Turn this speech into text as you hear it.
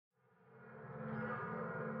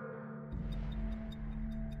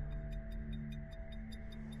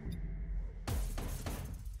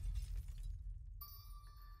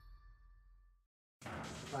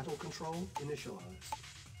Battle control initialized.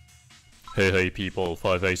 Hey people,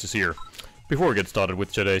 5Aces here. Before we get started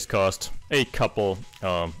with today's cast, a couple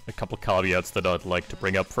caveats that I'd like to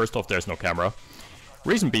bring up. First off, there's no camera.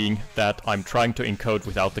 Reason being that I'm trying to encode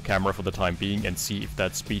without the camera for the time being and see if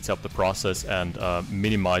that speeds up the process and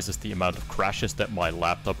minimizes the amount of crashes that my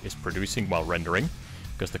laptop is producing while rendering,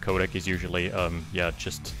 because the codec is usually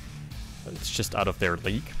it's just out of their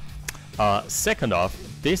league. Second off,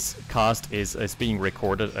 this cast is being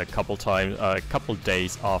recorded a couple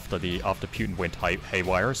days after Putin went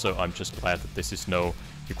haywire, so I'm just glad that this is no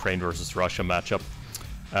Ukraine versus Russia matchup.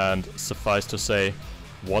 And suffice to say,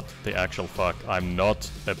 what the actual fuck? I'm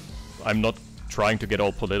not trying to get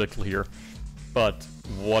all political here, but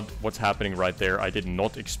what's happening right there? I did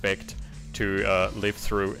not expect to live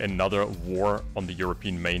through another war on the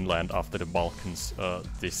European mainland after the Balkans,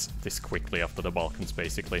 this quickly after the Balkans,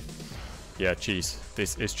 basically. Yeah, geez,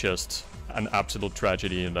 this is just an absolute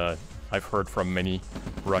tragedy, and I've heard from many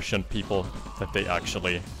Russian people that they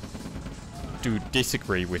actually do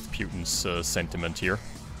disagree with Putin's sentiment here,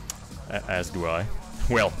 as do I.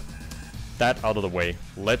 Well, that out of the way,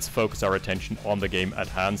 let's focus our attention on the game at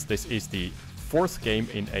hand. This is the fourth game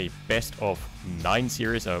in a best of 9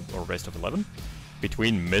 series, or best of 11,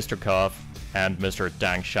 between Mr. Kov and Mr.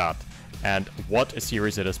 DangShot. And what a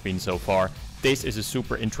series it has been so far. This is a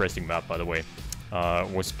super interesting map, by the way.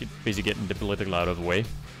 Was busy getting the political out of the way.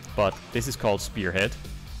 But this is called Spearhead.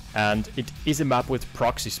 And it is a map with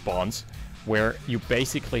proxy spawns, where you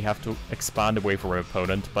basically have to expand away from an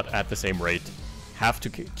opponent, but at the same rate have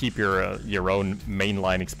to keep your own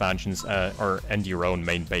mainline expansions and your own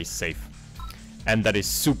main base safe. And that is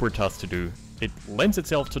super tough to do. It lends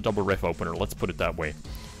itself to double ref opener, let's put it that way.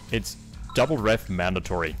 It's double ref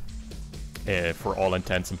mandatory for all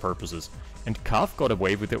intents and purposes. And Kov got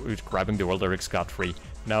away with it, with grabbing the World Eric scot-free.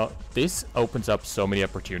 Now, this opens up so many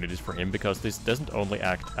opportunities for him, because this doesn't only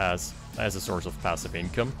act as a source of passive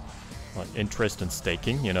income, like interest and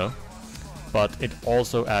staking, you know, but it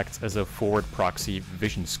also acts as a forward proxy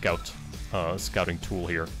vision scouting tool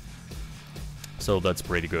here. So that's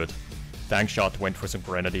pretty good. DangShot went for some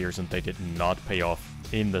grenadiers and they did not pay off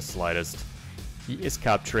in the slightest. He is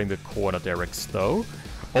capturing the corner Derricks though.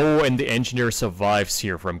 Oh, and the engineer survives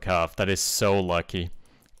here from Kov. That is so lucky.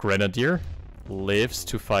 Grenadier lives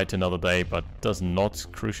to fight another day, but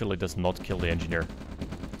crucially does not kill the engineer.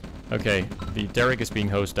 Okay, the Derrick is being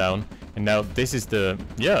hosed down, and now this is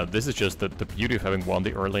just the beauty of having won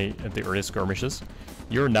the early skirmishes.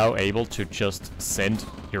 You're now able to just send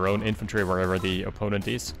your own infantry wherever the opponent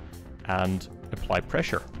is and apply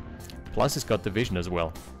pressure. Plus he's got the vision as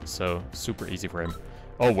well, so super easy for him.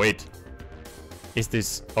 Oh wait, is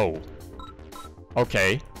this... oh.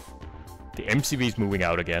 Okay. The MCV is moving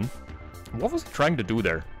out again. What was he trying to do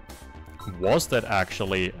there? Was that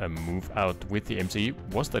actually a move out with the MCV?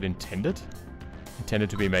 Was that intended? Intended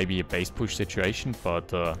to be maybe a base push situation,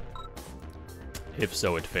 but if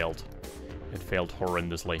so, it failed. It failed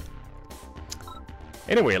horrendously.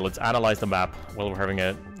 Anyway, let's analyze the map while we're having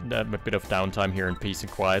a bit of downtime here in peace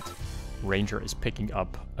and quiet. Ranger is picking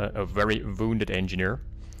up a very wounded engineer.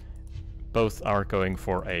 Both are going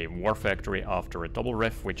for a War Factory after a double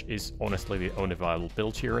ref, which is honestly the only viable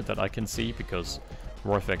build here that I can see, because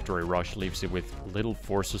War Factory Rush leaves you with little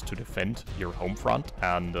forces to defend your home front,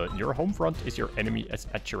 and your home front is your enemy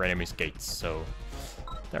at your enemy's gates, so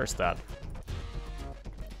there's that.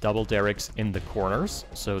 Double Derricks in the corners,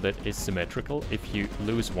 so that is symmetrical. If you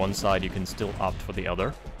lose one side, you can still opt for the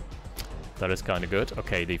other. That is kind of good.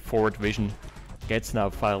 Okay, the forward vision gets now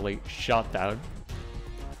finally shot down.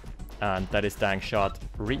 And that is DangShot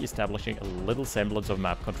re-establishing a little semblance of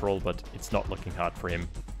map control, but it's not looking hot for him.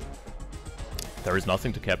 There is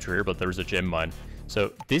nothing to capture here, but there is a gem mine.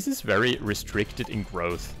 So this is very restricted in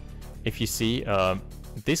growth. If you see,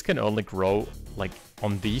 this can only grow like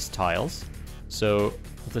on these tiles. So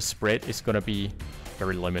the spread is gonna be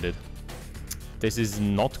very limited. This is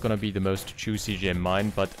not gonna be the most juicy gem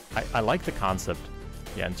mine, but I like the concept.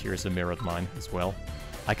 Yeah, and here's a mirrored mine as well.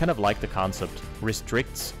 I kind of like the concept.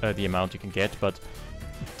 Restricts the amount you can get, but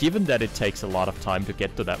given that it takes a lot of time to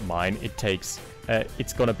get to that mine, it's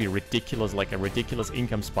gonna be ridiculous, like a ridiculous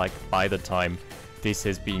income spike by the time this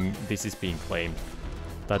is being claimed.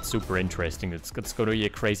 That's super interesting. It's gonna be a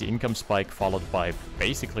crazy income spike followed by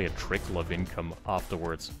basically a trickle of income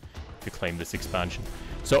afterwards if you claim this expansion.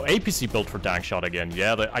 So APC built for DangShot again.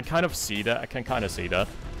 Yeah, I kind of see that. I can kind of see that.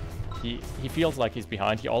 He feels like he's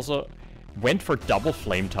behind. He also went for double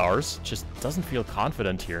flame towers. Just doesn't feel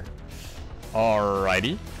confident here.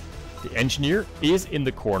 Alrighty. The engineer is in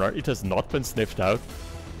the corner. It has not been sniffed out.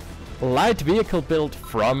 light vehicle build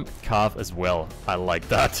from Cav as well. I like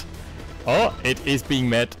that. Oh, it is being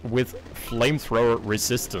met with flamethrower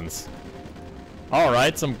resistance.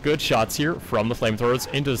 Alright, some good shots here from the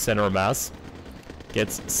flamethrowers into the center of mass.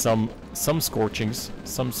 Gets some scorchings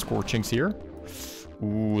here.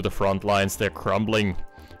 Ooh, the front lines, they're crumbling.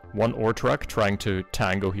 One ore truck trying to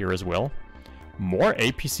tango here as well. More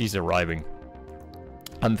APCs arriving.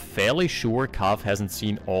 I'm fairly sure Cav hasn't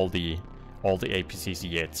seen all the APCs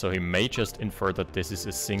yet, so he may just infer that this is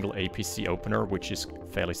a single APC opener, which is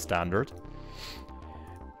fairly standard.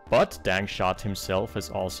 But DangShot himself has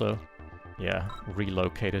also, yeah,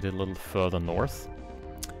 relocated a little further north.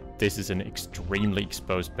 This is an extremely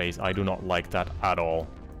exposed base. I do not like that at all.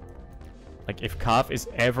 Like, if Cav is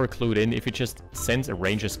ever clued in, if he just sends a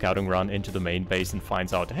ranger scouting run into the main base and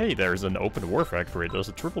finds out, hey, there's an open war factory, there's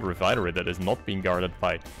a triple refinery that is not being guarded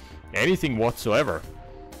by anything whatsoever.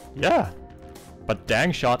 Yeah. But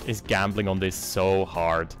DangShot is gambling on this so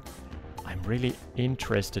hard. I'm really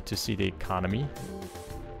interested to see the economy.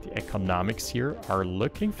 The economics here are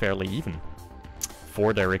looking fairly even.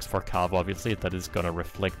 4 directs for Cav, obviously. That is gonna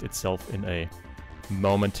reflect itself in a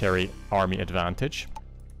momentary army advantage.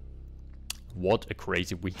 What a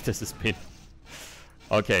crazy week this has been.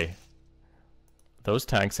 Okay. Those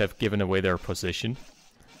tanks have given away their position.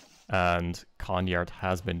 And Conyard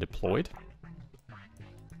has been deployed.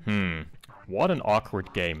 What an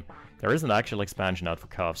awkward game. There is an actual expansion out for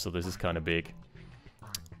Cav, so this is kind of big.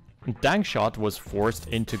 DangShot was forced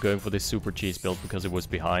into going for this super cheese build because it was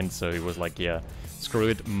behind, so he was like, yeah, screw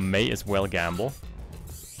it, may as well gamble.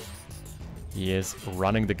 He is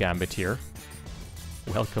running the gambit here.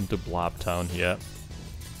 Welcome to Blobtown, yeah.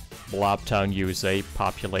 Blobtown, USA,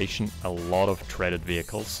 population, a lot of treaded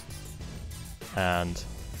vehicles. And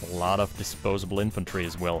a lot of disposable infantry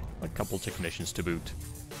as well, a couple technicians to boot.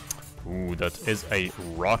 Ooh, that is a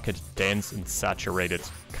rocket-dense and saturated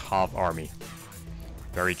Cav army.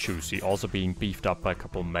 Very juicy, also being beefed up by a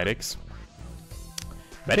couple medics.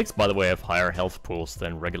 Medics, by the way, have higher health pools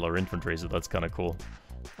than regular infantry, so that's kind of cool.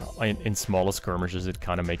 In smaller skirmishes, it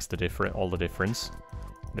kind of makes all the difference.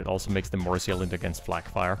 It also makes them more resilient against flak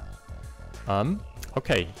fire.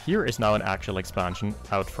 Okay, here is now an actual expansion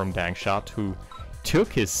out from DangShot, who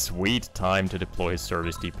took his sweet time to deploy his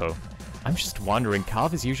service depot. I'm just wondering,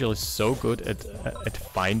 Cav is usually so good at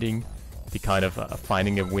finding the kind of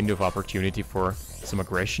finding a window of opportunity for some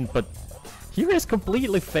aggression, but here has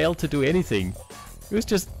completely failed to do anything. He was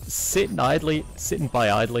just sitting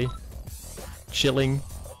by idly, chilling,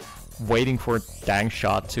 waiting for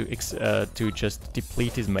DangShot to just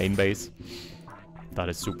deplete his main base. That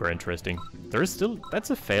is super interesting.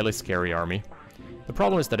 That's a fairly scary army. The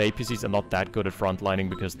problem is that APCs are not that good at frontlining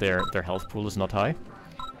because their health pool is not high.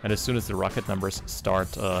 And as soon as the rocket numbers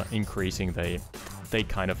start increasing, they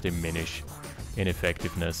kind of diminish in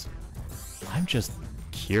effectiveness. I'm just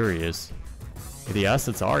curious if the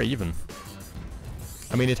assets are even.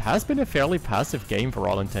 I mean, it has been a fairly passive game for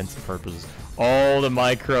all intents and purposes. Oh, the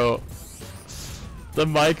micro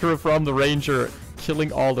from the Ranger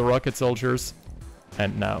killing all the rocket soldiers.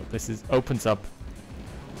 And now this opens up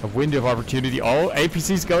a window of opportunity. Oh,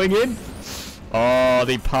 APC's going in. Oh,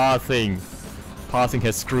 the pathing. Pathing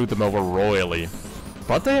has screwed them over royally.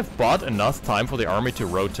 But they have bought enough time for the army to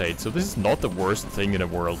rotate, so this is not the worst thing in the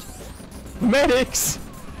world. Medics!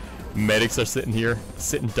 Medics are sitting here,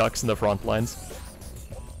 sitting ducks in the front lines.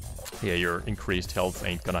 Yeah, your increased health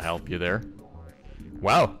ain't gonna help you there.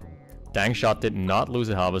 Wow. DangShot did not lose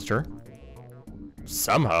a harvester.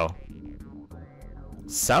 Somehow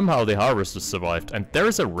the harvesters survived. And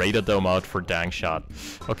there's a radar dome out for DangShot.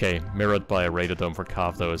 Okay, mirrored by a radar dome for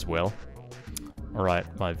Cav though as well. Alright,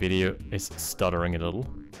 my video is stuttering a little.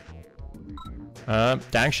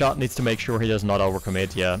 DangShot needs to make sure he does not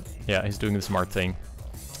overcommit. Yeah, he's doing the smart thing.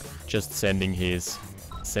 Just sending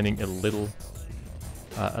a little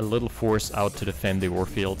force out to defend the ore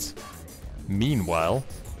fields. Meanwhile,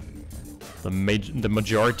 the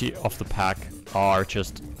majority of the pack are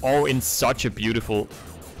just in such a beautiful.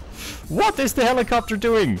 What is the helicopter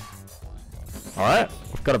doing? Alright,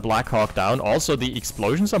 we've got a Black Hawk down. Also, the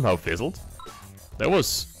explosion somehow fizzled. There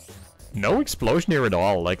was no explosion here at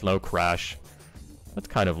all, like no crash. That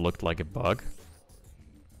kind of looked like a bug.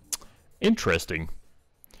 Interesting.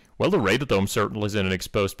 Well, the radar dome certainly is in an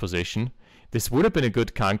exposed position. This would have been a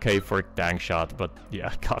good concave for DangShot, but yeah,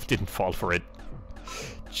 Cav didn't fall for it.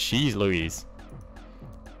 Jeez Louise.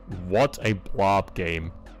 What a blob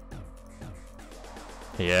game.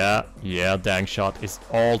 Yeah, DangShot is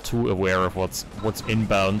all too aware of what's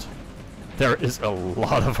inbound. There is a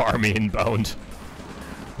lot of army inbound.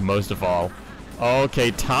 Most of all.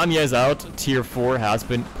 Okay, Tanya is out. Tier 4 has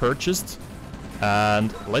been purchased.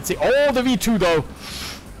 And let's see. Oh, the V2 though.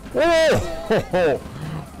 Oh,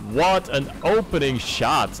 what an opening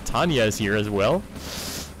shot. Tanya is here as well.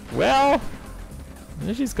 Well,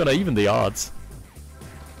 she's gonna even the odds.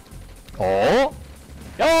 Oh,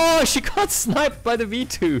 oh, she got sniped by the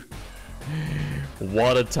V2.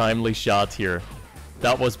 What a timely shot here.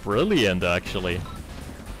 That was brilliant, actually.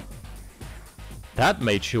 That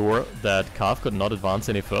made sure that Kav could not advance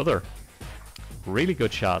any further. Really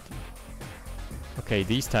good shot. Okay,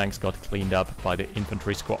 these tanks got cleaned up by the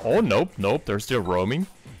infantry squad. Oh, nope, nope, they're still roaming.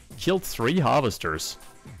 Killed 3 harvesters.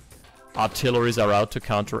 Artilleries are out to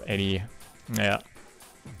counter any... Yeah.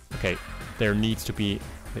 Okay, there needs to be...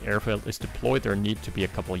 The airfield is deployed. There need to be a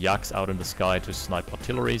couple of yaks out in the sky to snipe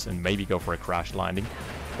artilleries and maybe go for a crash landing.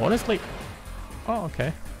 Honestly... Oh,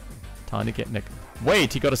 okay. Tiny getting a...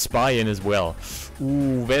 Wait, he got a spy in as well.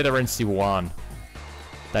 Ooh, Veteran C1.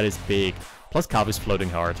 That is big. Plus Kav is floating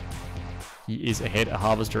hard. He is ahead a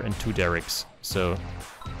harvester and 2 derricks. So,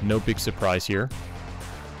 no big surprise here.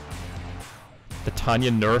 The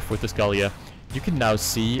Tanya nerf with the Scalia. You can now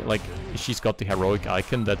see, like, she's got the heroic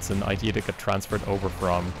icon. That's an idea that got transferred over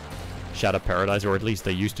from Shadow Paradise, or at least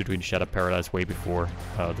they used to do in Shadow Paradise way before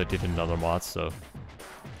they did in other mods, so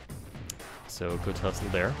good hustle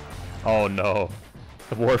there. Oh no,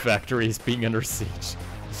 the War Factory is being under siege.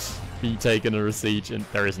 Being taken under siege, and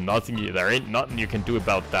there is nothing, there ain't nothing you can do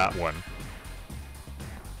about that one.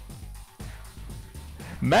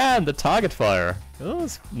 Man, the target fire. It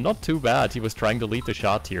was not too bad. He was trying to lead the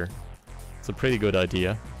shot here. It's a pretty good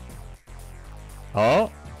idea.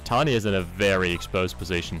 Oh, Tanya is in a very exposed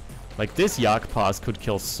position. Like, this yak pass could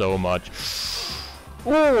kill so much.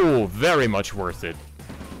 Oh, very much worth it.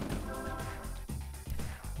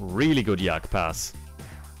 Really good yak pass.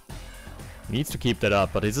 Needs to keep that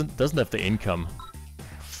up, but doesn't have the income.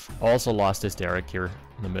 Also lost his derrick here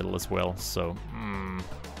in the middle as well, so...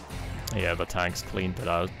 Yeah, the tanks cleaned it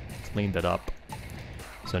out, cleaned it up.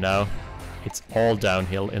 So now, it's all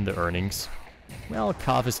downhill in the earnings. Well,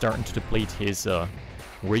 Kav is starting to deplete his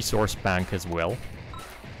resource bank as well.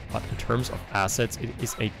 But in terms of assets, it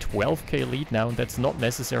is a 12k lead now, and that's not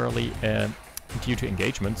necessarily due to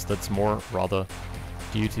engagements, that's more rather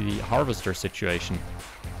due to the harvester situation.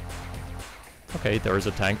 Okay, there is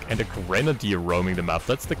a tank and a grenadier roaming the map.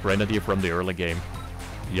 That's the grenadier from the early game.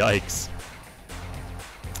 Yikes.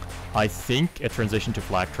 I think a transition to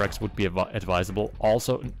flag tracks would be advisable.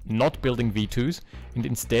 Also, not building V2s, and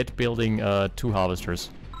instead building 2 harvesters.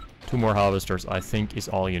 2 more harvesters, I think, is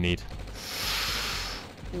all you need.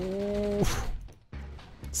 Ooh.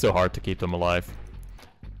 So hard to keep them alive.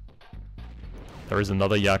 There is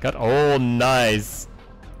another Yakat. Oh, nice!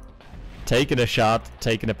 Taking a shot,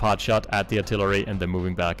 taking a pot shot at the artillery, and then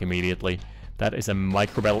moving back immediately. That is a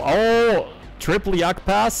micro battle. Oh! Triple yak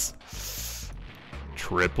pass!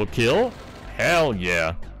 Triple kill? Hell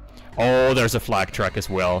yeah. Oh, there's a flag track as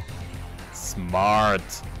well. Smart.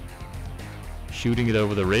 Shooting it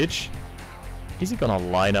over the ridge. Is he gonna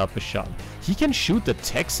line up a shot? He can shoot the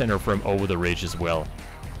tech center from over the ridge as well.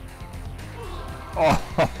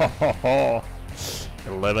 Oh,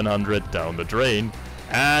 1100 down the drain.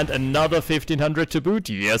 And another 1500 to boot.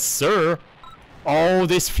 Yes, sir. Oh,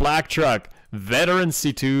 this flag truck. Veteran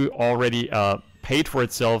C2 already paid for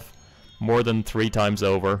itself more than 3 times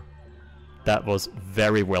over. That was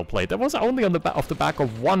very well played. That was only on the off the back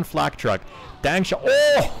of 1 flag truck. DangShot.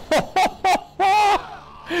 Oh!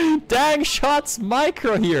 DangShot's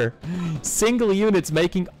micro here. Single units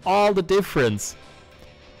making all the difference.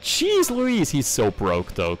 Jeez Louise, he's so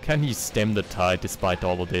broke though. Can he stem the tide despite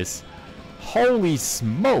all of this? Holy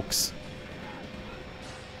smokes.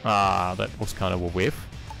 Ah, that was kind of a whiff.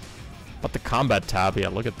 But the combat tab, yeah,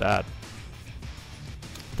 look at that.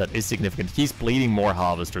 That is significant. He's bleeding more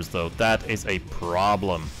harvesters though. That is a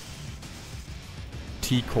problem.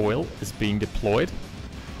 T-coil is being deployed.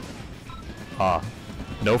 Ah,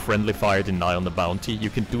 no friendly fire deny on the bounty. You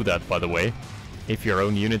can do that, by the way, if your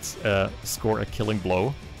own units score a killing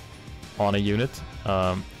blow on a unit,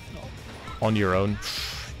 on your own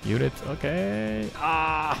unit. Okay.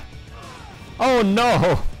 Ah. Oh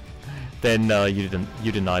no. Then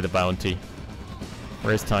you deny the bounty.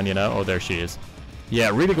 Where's Tanya now? Oh, there she is. Yeah,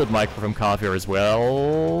 really good micro from Kav here as well.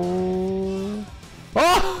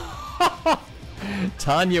 Oh!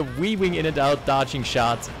 Tanya weaving in and out, dodging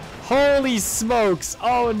shots. Holy smokes!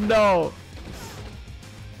 Oh no!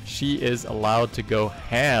 She is allowed to go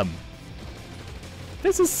ham.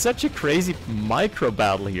 This is such a crazy micro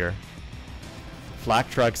battle here. Flak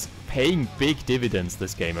trucks paying big dividends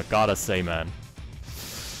this game, I gotta say, man.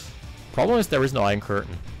 Problem is there is no Iron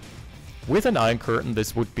Curtain. With an Iron Curtain,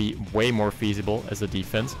 this would be way more feasible as a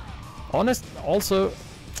defense. Also,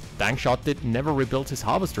 DangShot did never rebuild his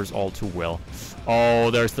harvesters all too well.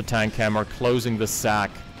 Oh, there's the tank hammer closing the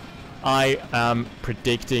sack. I am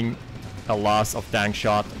predicting a loss of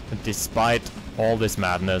DangShot despite all this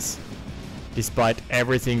madness. Despite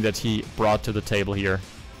everything that he brought to the table here.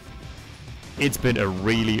 It's been a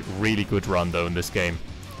really, really good run though in this game.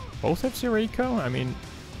 Both have 0 eco? I mean,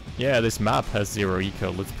 yeah, this map has 0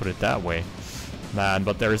 eco, let's put it that way. Man,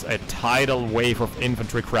 but there's a tidal wave of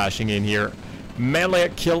infantry crashing in here.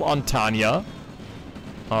 Melee kill on Tanya.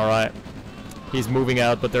 Alright. He's moving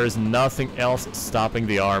out, but there is nothing else stopping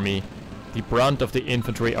the army. The brunt of the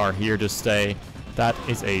infantry are here to stay. That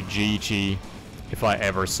is a GG, if I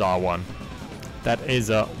ever saw one.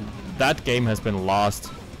 That game has been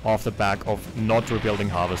lost off the back of not rebuilding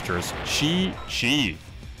harvesters.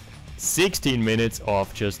 16 minutes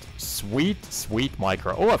of just sweet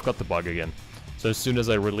micro. Oh, I've got the bug again. So as soon as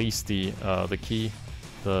I release the key,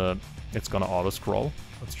 it's gonna auto scroll.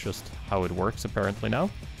 That's just how it works apparently now.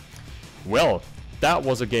 Well, that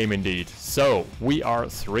was a game indeed. So we are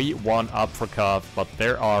 3-1 up for Cav, but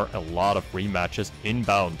there are a lot of rematches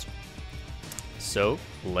inbound. So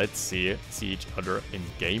let's see each other in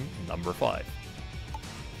game number 5.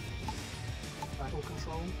 Battle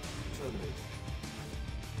control terminated.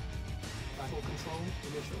 Battle control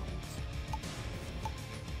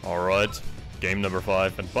initialized. Alright, game number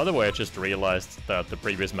 5. And by the way, I just realized that the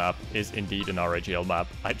previous map is indeed an RAGL map.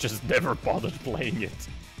 I just never bothered playing it.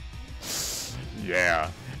 Yeah.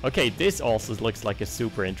 Okay, this also looks like a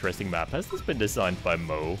super interesting map. Has this been designed by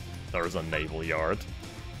Mo? There's a naval yard.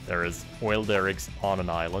 There is oil derricks on an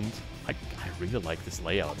island. I really like this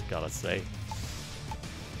layout, gotta say.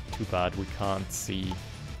 Too bad we can't see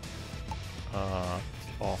the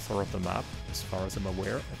author of the map, as far as I'm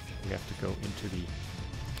aware. I think we have to go into the...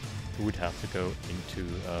 We would have to go into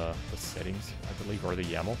the settings, I believe, or the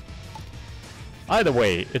YAML. Either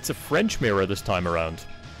way, it's a French mirror this time around.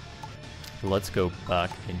 Let's go back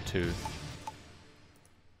into...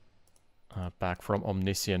 back from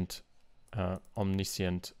omniscient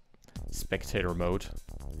spectator mode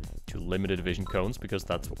to limited vision cones, because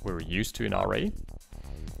that's what we're used to in RA.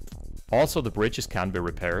 Also, the bridges can be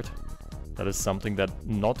repaired. That is something that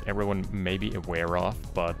not everyone may be aware of,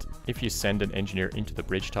 but if you send an engineer into the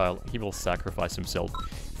bridge tile, he will sacrifice himself,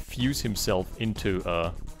 fuse himself into,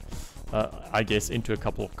 I guess, into a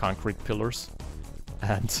couple of concrete pillars,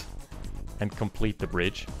 and complete the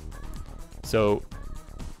bridge. So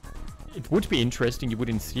it would be interesting. You would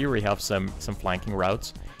in theory have some flanking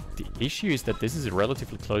routes. The issue is that this is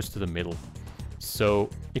relatively close to the middle, so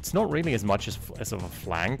it's not really as much as of a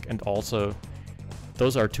flank, and also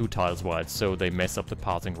those are 2 tiles wide, so they mess up the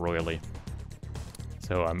pathing royally.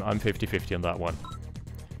 So I'm 50-50 on that one.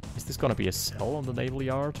 Is this gonna be a cell on the naval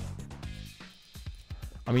yard?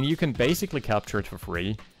 I mean, you can basically capture it for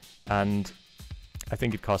free, and I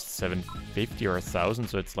think it costs 750 or 1,000,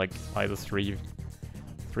 so it's like either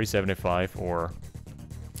 375 or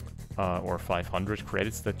 500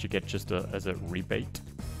 credits that you get just as a rebate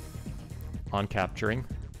on capturing.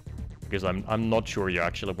 Because I'm not sure you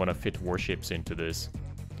actually want to fit warships into this.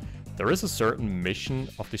 There is a certain mission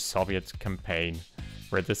of the Soviet campaign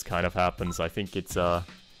where this kind of happens. I think it's you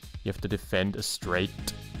have to defend a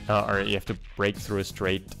strait, or you have to break through a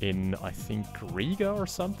strait in, I think, Riga or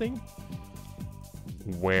something,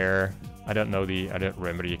 where I don't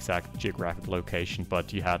remember the exact geographic location,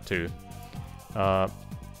 but you had to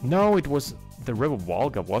no, it was the river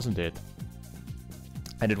Volga, wasn't it?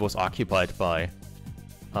 And it was occupied by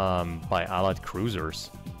Allied cruisers.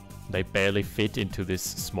 They barely fit into this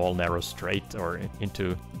small narrow strait, or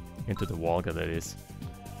into the Volga, that is.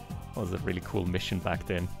 That was a really cool mission back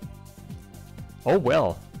then. Oh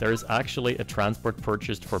well, there is actually a transport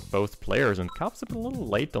purchased for both players, and Cap's a little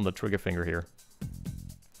late on the trigger finger here.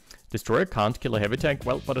 Destroyer can't kill a heavy tank,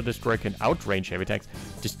 well, but a destroyer can outrange heavy tanks.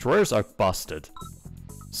 Destroyers are busted.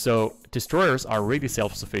 So, destroyers are really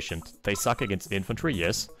self-sufficient. They suck against infantry,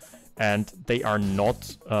 yes, and they are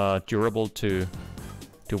not durable to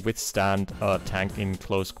withstand a tank in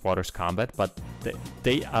close quarters combat, but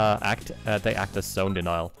they act as zone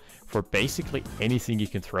denial for basically anything you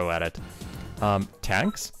can throw at it.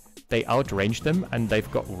 Tanks, they outrange them, and they've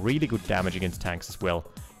got really good damage against tanks as well.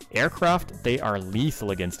 Aircraft, they are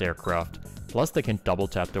lethal against aircraft. Plus, they can double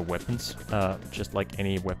tap their weapons, just like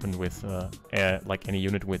any weapon with, like any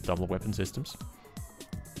unit with double weapon systems.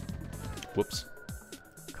 Whoops.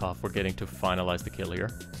 Cav forgetting to finalize the kill here.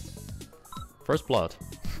 First blood.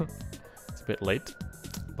 It's a bit late,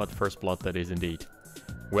 but first blood that is indeed.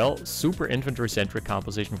 Well, super infantry-centric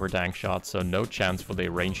composition for DangShot, so no chance for the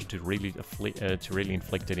Ranger to really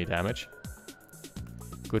inflict any damage.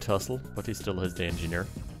 Good hustle, but he still has the Engineer.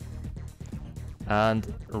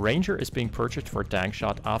 And Ranger is being purchased for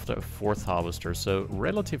DangShot after a 4th Harvester, so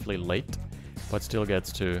relatively late, but still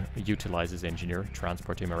gets to utilize his Engineer,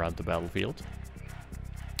 transport him around the battlefield.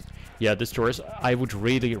 Yeah, Destroyers, I would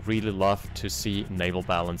really love to see Naval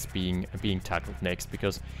Balance being tackled next,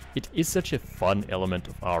 because it is such a fun element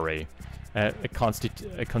of RA.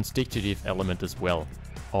 A constitutive element as well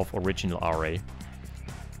of original RA.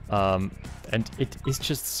 And it is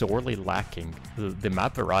just sorely lacking. The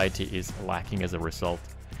map variety is lacking as a result.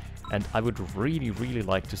 And I would really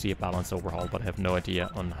like to see a balance overhaul, but I have no idea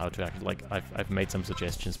on how to act. Like, I've made some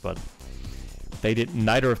suggestions, but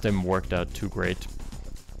neither of them worked out too great.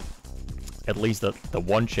 At least the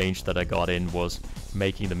one change that I got in was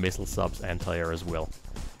making the missile subs anti-air as well.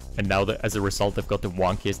 And now that as a result they've got the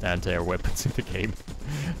wonkiest anti-air weapons in the game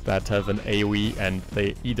that have an AoE, and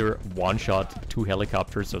they either one-shot 2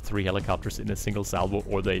 helicopters or 3 helicopters in a single salvo,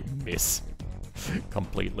 or they miss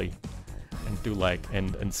completely and do like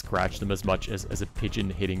and scratch them as much as a pigeon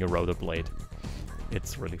hitting a rotor blade.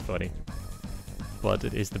 It's really funny. But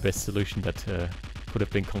it is the best solution that could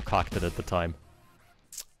have been concocted at the time.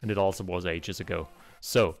 And it also was ages ago.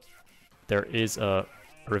 So, there is a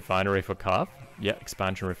refinery for Cav. Yeah,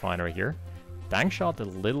 expansion refinery here. DangShot a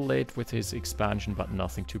little late with his expansion, but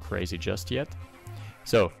nothing too crazy just yet.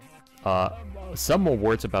 So, some more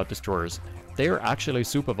words about Destroyers. They are actually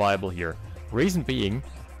super viable here. Reason being,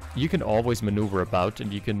 you can always maneuver about,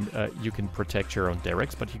 and you can protect your own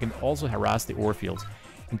derricks, but you can also harass the ore fields.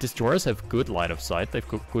 And Destroyers have good line of sight, they've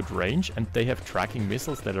got good range, and they have tracking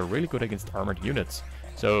missiles that are really good against armored units.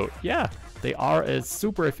 So yeah, they are a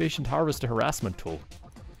super efficient harvester harassment tool.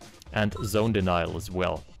 And zone denial as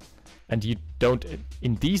well. And you don't,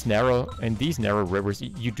 in these narrow rivers,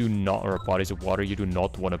 you do not, or bodies of water, you do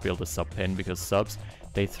not want to build a sub pen, because subs,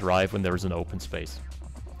 they thrive when there is an open space.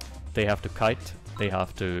 They have to kite, they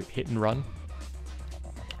have to hit and run.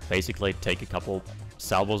 Basically take a couple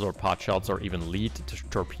salvos or pot shots, or even lead to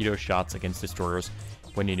torpedo shots against Destroyers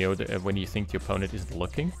when you know when you think the opponent isn't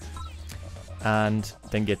looking. And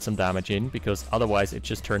then get some damage in, because otherwise it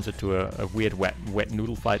just turns into a weird wet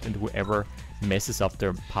noodle fight, and whoever messes up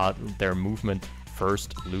their movement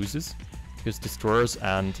first loses, because Destroyers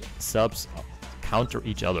and subs counter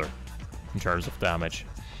each other in terms of damage.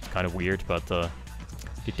 It's kind of weird, but the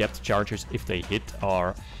depth chargers, if they hit,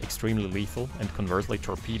 are extremely lethal, and conversely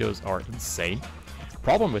torpedoes are insane.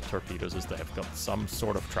 Problem with torpedoes is they've got some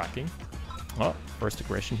sort of tracking. Oh, first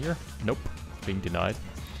aggression here. Nope, being denied.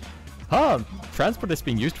 Ah, transport is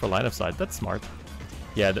being used for line of sight. That's smart.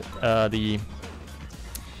 Yeah, the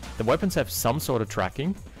weapons have some sort of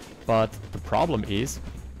tracking, but the problem is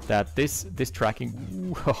that this tracking,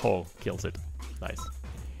 whoa, kills it. Nice.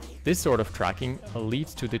 This sort of tracking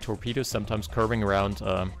leads to the torpedoes sometimes curving around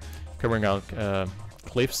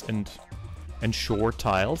cliffs and shore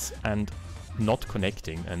tiles and not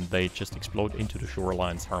connecting, and they just explode into the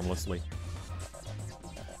shorelines harmlessly.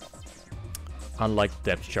 Unlike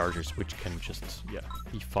depth chargers, which can just, yeah,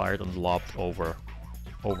 be fired and lobbed over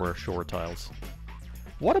shore tiles.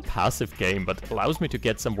 What a passive game, but allows me to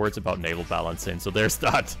get some words about naval balance in, so there's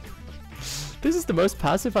that. This is the most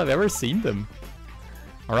passive I've ever seen them.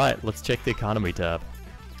 Alright, let's check the economy tab.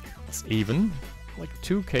 It's even, like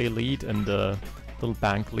 2k lead and a little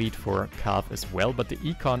bank lead for Cav as well, but the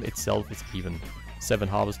econ itself is even. 7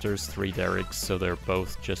 harvesters, 3 derricks, so they're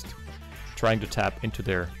both just trying to tap into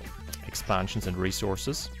their expansions and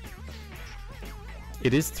resources.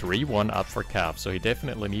 It is 3-1 up for Cav, so he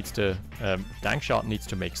definitely needs to... DangShot needs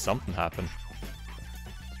to make something happen.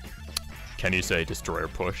 Can you say Destroyer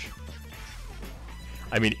push?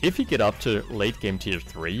 I mean, if you get up to late game tier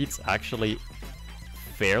 3, it's actually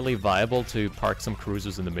fairly viable to park some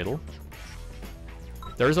cruisers in the middle.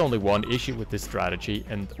 There's only one issue with this strategy,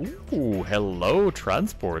 and... Ooh, hello,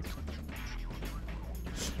 transport!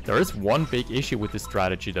 There is one big issue with this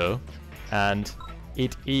strategy though, and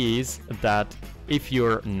it is that if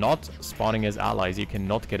you're not spawning as allies, you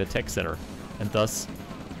cannot get a tech center, and thus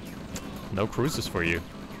no cruises for you.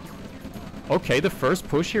 Okay, the first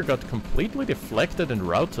push here got completely deflected and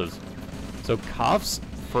routed. So Cav's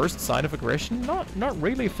first sign of aggression, not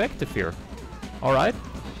really effective here. Alright.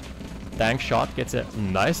 DangShot gets a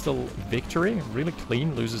nice little victory, really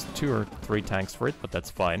clean, loses 2 or 3 tanks for it, but that's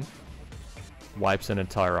fine. Wipes an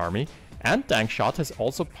entire army. And DangShot has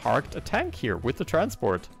also parked a tank here with the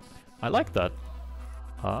transport. I like that.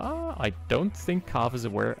 I don't think Cav is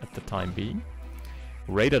aware at the time being.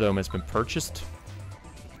 Radar Dome has been purchased.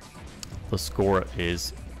 The score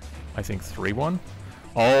is I think 3-1.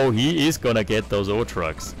 Oh, he is gonna get those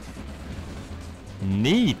O-trucks.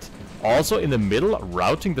 Neat. Also in the middle,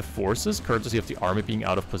 routing the forces, courtesy of the army being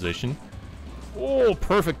out of position. Oh,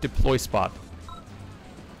 perfect deploy spot.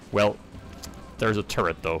 Well, there's a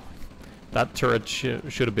turret though. That turret should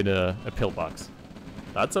have been a pillbox.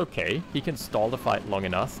 That's okay. He can stall the fight long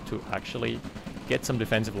enough to actually get some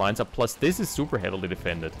defensive lines up. Plus, this is super heavily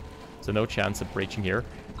defended, so no chance of breaching here.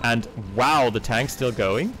 And wow, the tank's still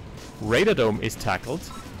going. Radar dome is tackled.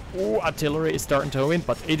 Oh, artillery is starting to home in,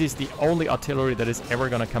 but it is the only artillery that is ever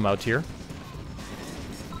gonna come out here.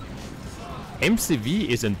 MCV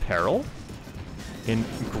is in peril. In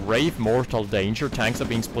grave mortal danger. Tanks are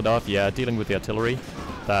being split off. Yeah, dealing with the artillery.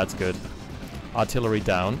 That's good. Artillery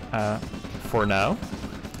down for now.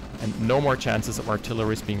 And no more chances of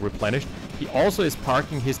artillery being replenished. He also is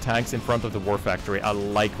parking his tanks in front of the war factory. I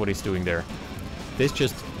like what he's doing there. This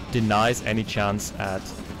just denies any chance at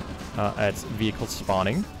vehicles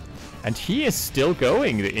spawning. And he is still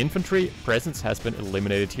going. The infantry presence has been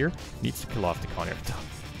eliminated here. Needs to kill off the Connier.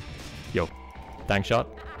 Yo, DangShot.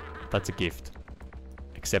 That's a gift.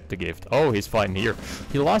 Accept the gift. Oh, he's fighting here.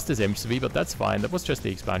 He lost his MCV, but that's fine. That was just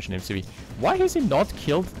the expansion MCV. Why has he not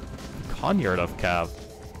killed the Connier of Cav?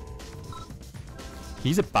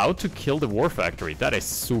 He's about to kill the war factory. That is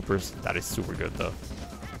super good though.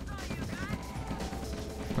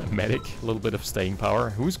 Medic, a little bit of staying power.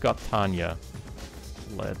 Who's got Tanya?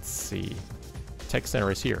 Let's see. Tech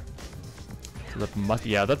center is here. So that must,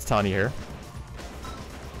 yeah, that's Tanya here.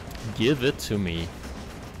 Give it to me.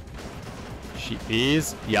 She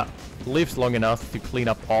is, yeah, lives long enough to clean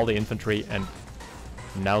up all the infantry, and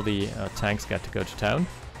now the tanks get to go to town.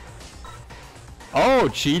 Oh,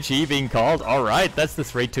 GG being called. Alright, that's the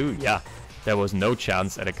 3-2. Yeah, there was no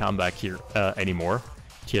chance at a comeback here anymore.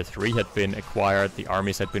 Tier 3 had been acquired, the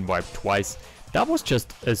armies had been wiped twice. That was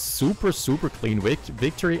just a super clean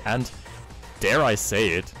victory, and dare I say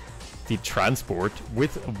it, the transport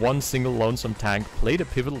with one single lonesome tank played a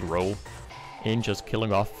pivotal role in just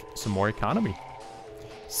killing off some more economy.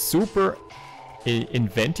 Super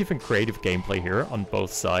inventive and creative gameplay here on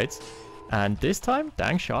both sides. And this time,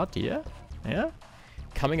 DangShot, yeah,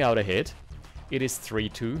 coming out ahead. It is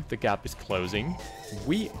 3-2, the gap is closing.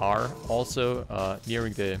 We are also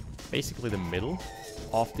nearing basically the middle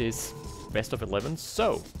of this best of 11.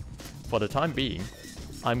 So, for the time being,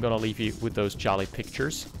 I'm gonna leave you with those jolly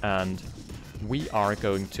pictures, and we are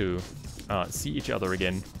going to see each other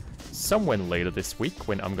again somewhere later this week,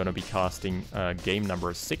 when I'm gonna be casting game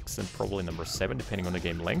number 6 and probably number 7, depending on the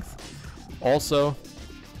game length. Also,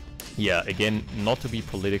 yeah, again, not to be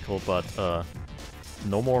political, but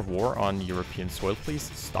no more war on European soil, please.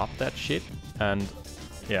 Stop that shit. And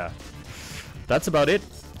yeah, that's about it.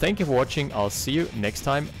 Thank you for watching. I'll see you next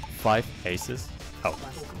time. 5 aces out.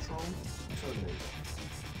 Battle control terminated.